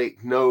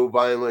 idyllic, no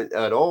violence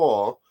at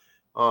all.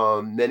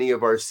 Many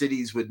of our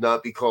cities would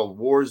not be called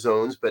war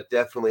zones, but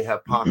definitely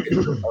have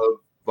pockets of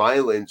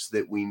violence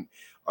that we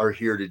are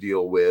here to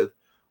deal with.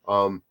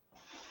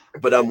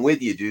 But I'm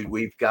with you, dude.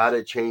 We've got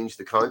to change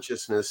the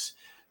consciousness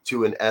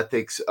to an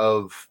ethics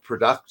of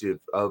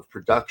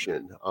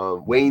production.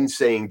 Wayne's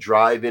saying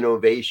drive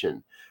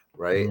innovation,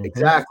 right?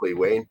 Exactly,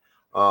 Wayne.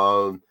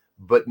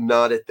 But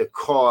not at the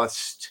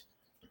cost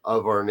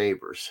of our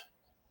neighbors.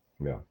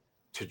 Yeah.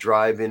 To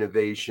drive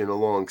innovation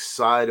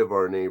alongside of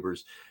our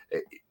neighbors.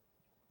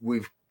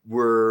 I'm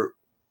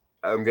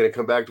going to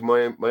come back to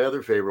my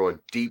other favorite one.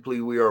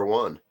 Deeply we are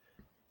one.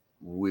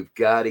 We've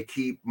got to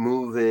keep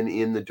moving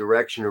in the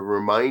direction of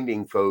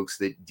reminding folks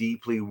that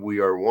deeply we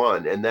are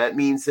one. And that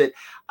means that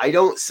I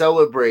don't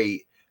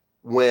celebrate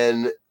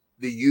when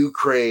the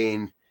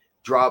Ukraine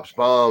drops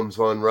bombs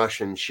on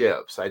Russian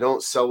ships. I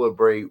don't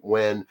celebrate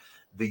when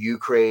the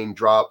Ukraine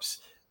drops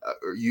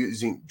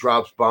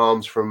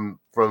bombs from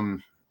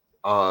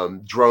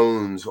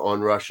drones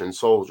on Russian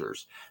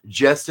soldiers.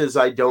 Just as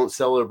I don't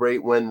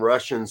celebrate when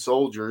Russian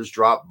soldiers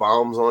drop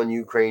bombs on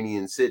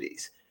Ukrainian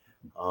cities.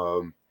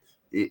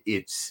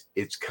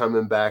 It's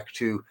coming back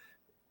to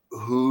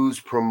who's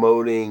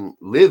promoting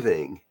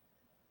living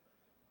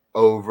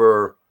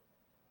over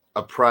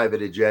a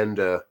private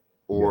agenda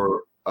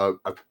or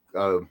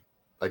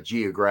a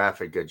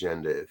geographic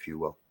agenda, if you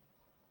will.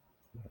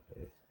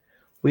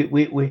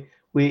 We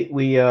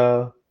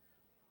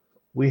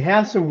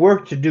have some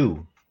work to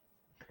do.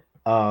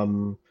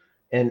 You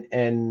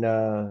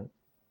know,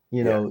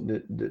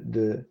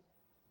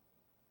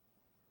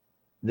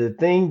 the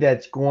thing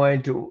that's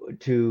going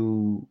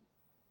to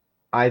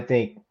I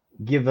think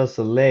give us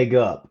a leg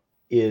up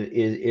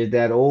is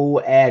that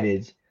old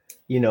adage,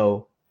 you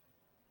know,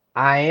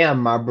 I am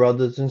my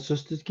brothers and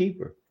sisters'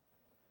 keeper.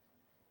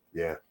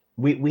 Yeah.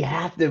 We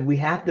have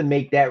to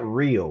make that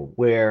real,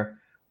 where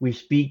we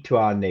speak to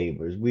our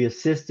neighbors, we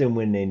assist them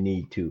when they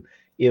need to.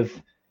 If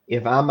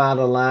I'm out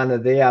of line or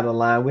they out of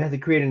line, we have to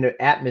create an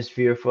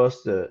atmosphere for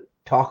us to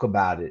talk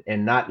about it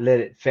and not let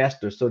it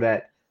fester, so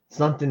that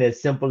something as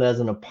simple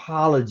as an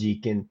apology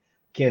can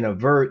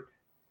avert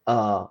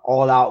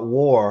all-out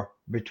war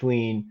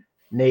between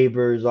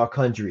neighbors or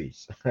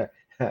countries,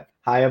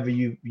 however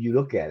you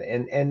look at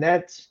it. And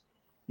that's,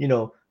 you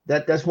know,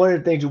 that's one of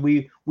the things that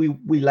we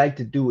like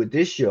to do with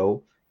this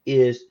show,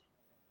 is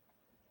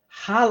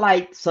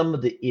highlight some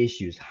of the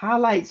issues,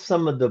 highlight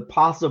some of the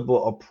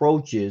possible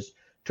approaches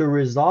to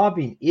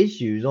resolving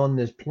issues on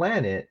this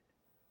planet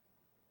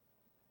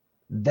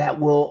that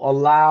will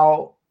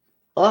allow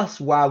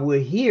us, while we're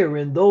here,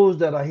 and those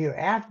that are here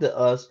after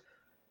us,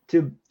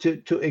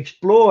 to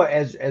explore,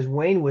 as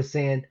Wayne was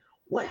saying,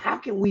 how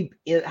can we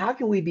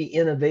be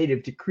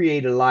innovative to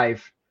create a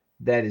life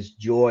that is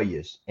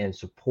joyous and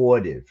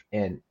supportive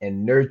and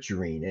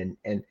nurturing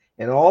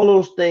and all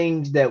those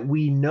things that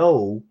we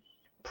know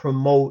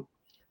promote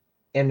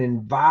an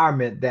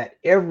environment that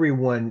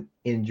everyone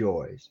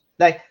enjoys.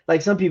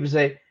 Like some people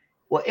say,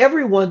 well,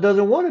 everyone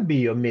doesn't want to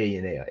be a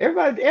millionaire.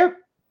 Everybody,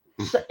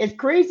 as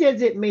crazy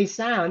as it may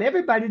sound,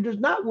 everybody does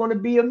not want to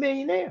be a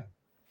millionaire.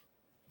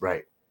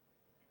 Right.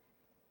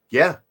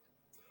 Yeah.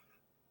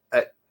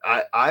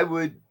 I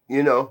would,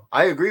 you know,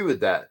 I agree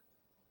with that.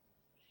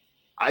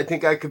 I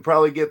think I could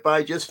probably get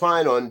by just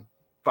fine on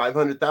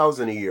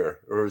 500,000 a year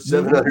or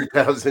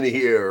 700,000 a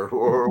year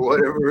or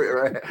whatever.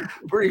 Right?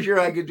 Pretty sure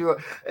I could do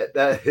it.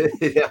 That,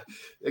 yeah.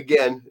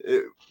 Again,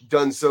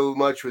 done so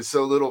much with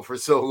so little for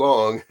so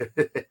long.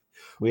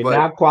 We're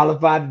not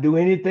qualified to do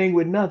anything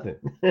with nothing.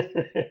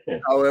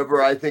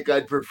 However, I think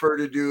I'd prefer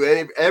to do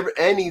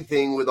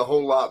anything with a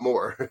whole lot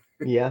more.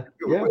 Yeah.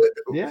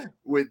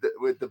 With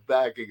the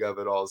backing of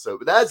it also.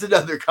 But that's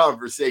another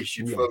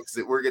conversation, folks,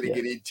 that we're going to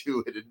get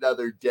into it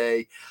another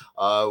day.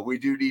 We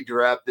do need to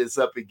wrap this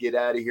up and get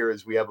out of here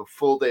as we have a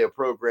full day of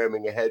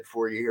programming ahead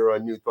for you here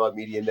on New Thought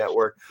Media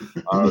Network.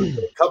 A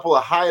couple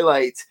of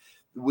highlights.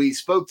 We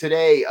spoke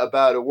today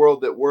about a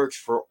world that works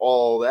for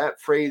all. That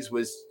phrase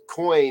was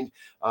coined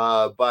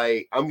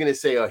by, I'm going to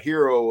say, a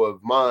hero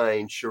of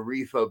mine,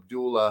 Sharif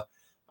Abdullah.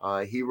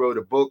 He wrote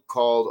a book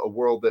called A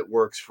World That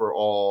Works for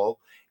All.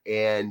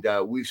 And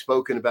we've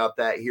spoken about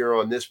that here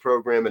on this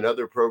program and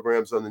other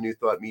programs on the New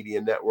Thought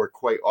Media Network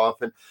quite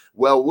often.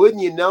 Well,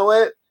 wouldn't you know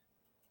it?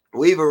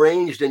 We've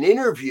arranged an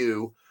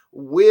interview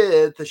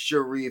with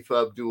Sharif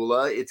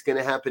Abdullah. It's going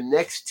to happen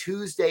next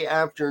Tuesday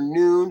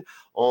afternoon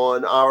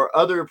on our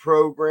other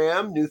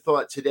program, New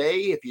Thought Today.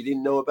 If you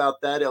didn't know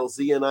about that,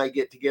 Elzia and I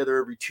get together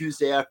every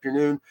Tuesday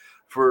afternoon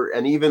for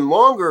an even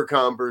longer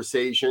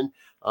conversation,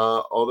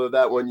 although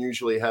that one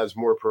usually has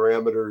more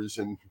parameters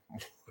and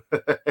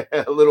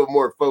a little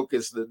more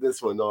focus than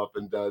this one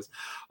often does.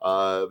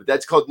 But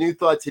that's called New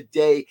Thought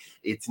Today.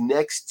 It's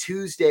next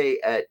Tuesday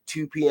at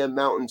 2 p.m.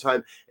 Mountain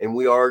Time, and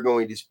we are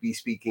going to be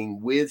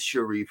speaking with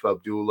Sharif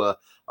Abdullah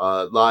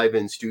live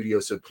in studio.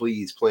 So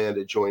please plan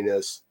to join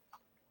us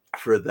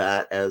for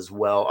that as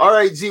well. All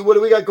right, Z, what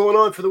do we got going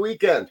on for the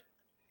weekend?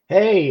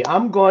 Hey,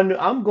 I'm going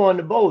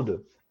to Boulder.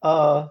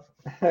 I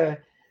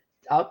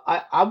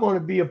want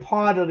to be a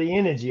part of the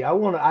energy. I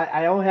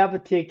don't have a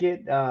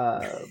ticket.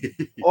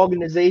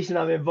 Organization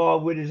I'm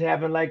involved with is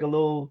having like a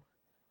little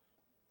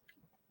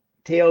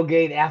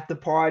tailgate after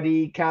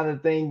party kind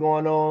of thing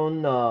going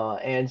on.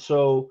 And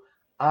so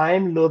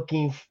I'm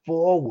looking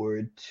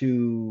forward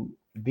to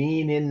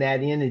being in that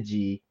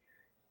energy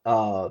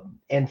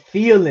and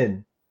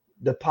feeling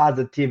the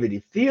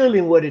positivity,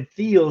 feeling what it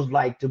feels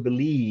like to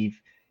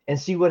believe and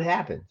see what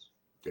happens.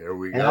 There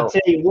we go. And I'll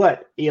tell you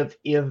what, if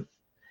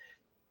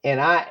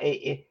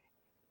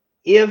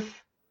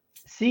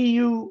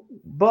CU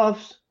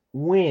Buffs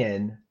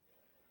win,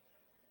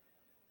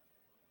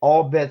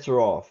 all bets are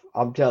off.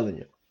 I'm telling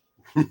you.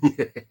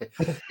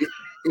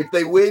 If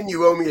they win,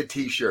 you owe me a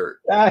T-shirt.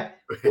 I'll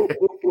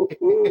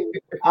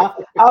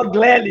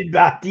gladly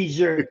buy a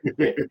T-shirt.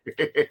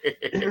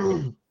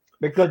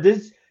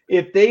 Because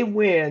if they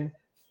win,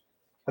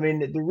 I mean,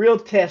 the real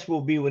test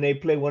will be when they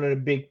play one of the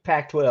big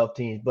Pac-12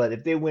 teams. But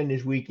if they win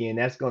this weekend,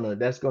 that's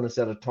gonna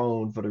set a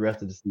tone for the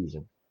rest of the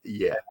season.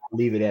 Yeah,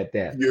 leave it at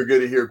that. You're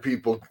going to hear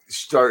people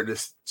start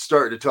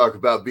to talk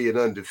about being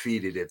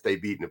undefeated if they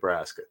beat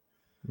Nebraska.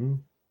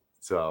 Mm-hmm.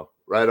 So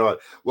right on.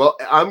 Well,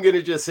 I'm going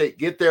to just say,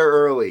 get there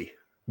early.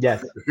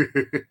 Yes.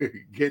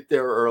 Get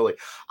there early.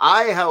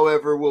 I,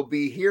 however, will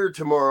be here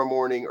tomorrow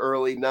morning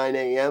early, 9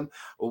 a.m.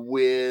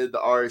 with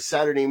our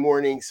Saturday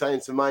morning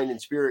Science of Mind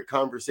and Spirit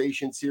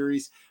conversation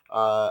series.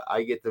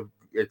 I get the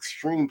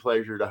extreme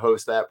pleasure to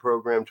host that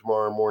program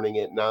tomorrow morning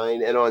at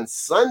 9. And on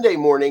Sunday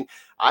morning,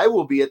 I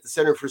will be at the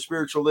Center for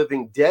Spiritual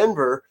Living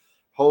Denver,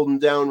 holding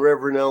down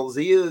Reverend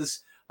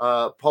Elzia's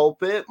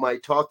pulpit. My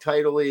talk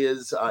title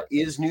is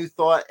New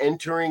Thought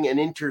Entering an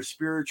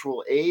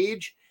Interspiritual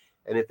Age?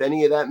 And if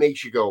any of that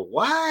makes you go,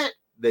 what?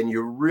 Then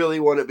you really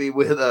want to be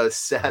with us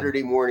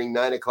Saturday morning,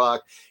 9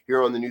 o'clock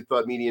here on the New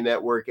Thought Media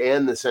Network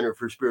and the Center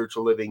for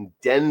Spiritual Living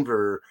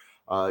Denver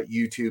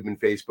YouTube and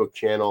Facebook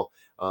channel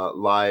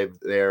live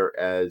there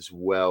as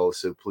well.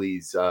 So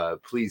please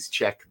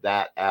check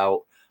that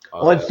out.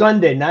 On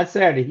Sunday, not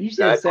Saturday. He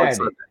said Saturday.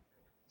 Sunday.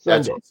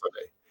 That's on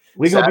Sunday.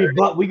 We're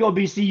gonna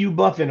be CU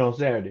buffing on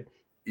Saturday.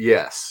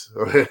 Yes.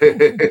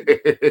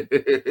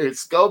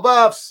 Let's go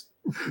Buffs.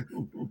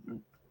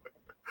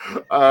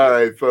 All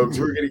right, folks,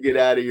 we're going to get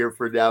out of here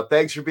for now.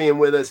 Thanks for being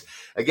with us.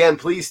 Again,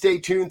 please stay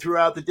tuned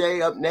throughout the day.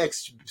 Up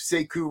next,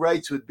 Sekou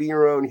Writes with Be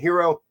Your Own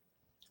Hero.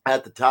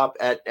 At the top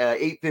at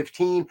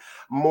 8:15,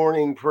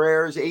 morning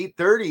prayers.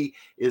 8:30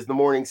 is the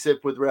morning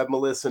sip with Rev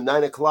Melissa.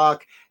 9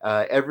 o'clock,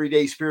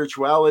 everyday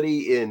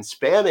spirituality in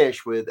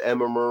Spanish with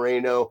Emma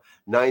Moreno.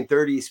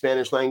 9:30,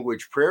 Spanish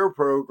language prayer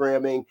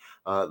programming.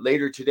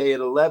 Later today at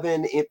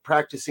 11,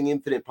 practicing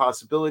infinite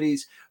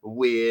possibilities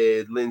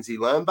with Lindsay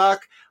Lambach.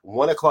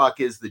 1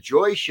 o'clock is the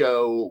Joy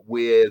Show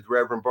with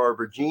Reverend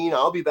Barbara Jean.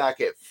 I'll be back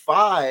at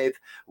 5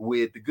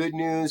 with the good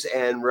news,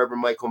 and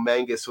Reverend Michael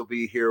Mangus will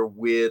be here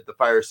with the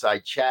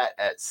fireside chat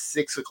at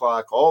 6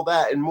 o'clock. All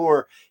that and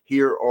more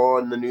here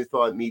on the New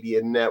Thought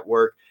Media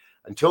Network.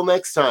 Until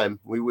next time,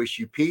 we wish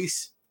you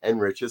peace and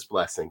richest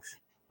blessings.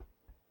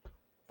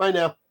 Bye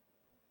now.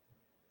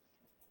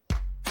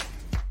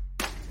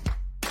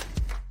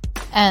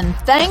 And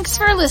thanks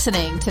for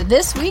listening to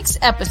this week's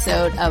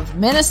episode of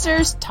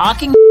Ministers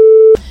Talking.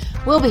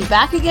 We'll be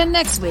back again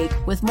next week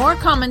with more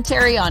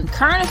commentary on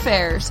current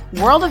affairs,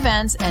 world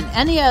events, and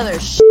any other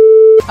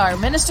our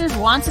ministers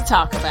want to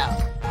talk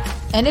about.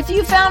 And if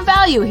you found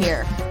value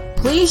here,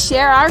 please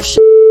share our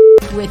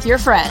with your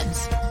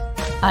friends.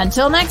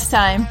 Until next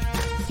time,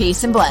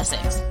 peace and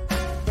blessings.